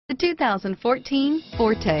The 2014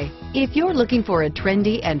 Forte. If you're looking for a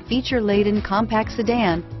trendy and feature-laden compact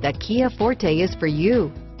sedan, the Kia Forte is for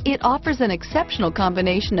you. It offers an exceptional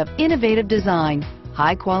combination of innovative design,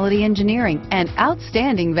 high-quality engineering, and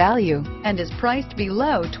outstanding value, and is priced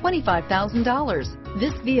below $25,000.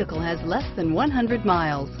 This vehicle has less than 100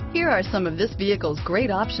 miles. Here are some of this vehicle's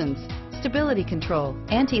great options: stability control,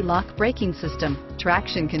 anti-lock braking system,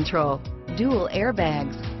 traction control, dual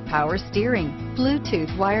airbags, power steering,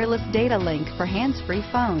 Bluetooth wireless data link for hands-free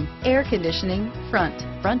phone, air conditioning,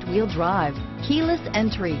 front-wheel drive, keyless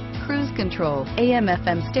entry, cruise control,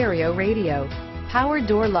 AM/FM stereo radio, power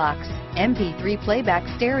door locks, MP3 playback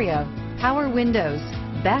stereo, power windows,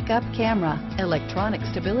 backup camera, electronic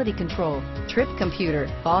stability control, trip computer,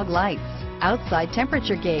 fog lights, outside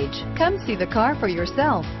temperature gauge. Come see the car for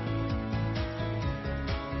yourself.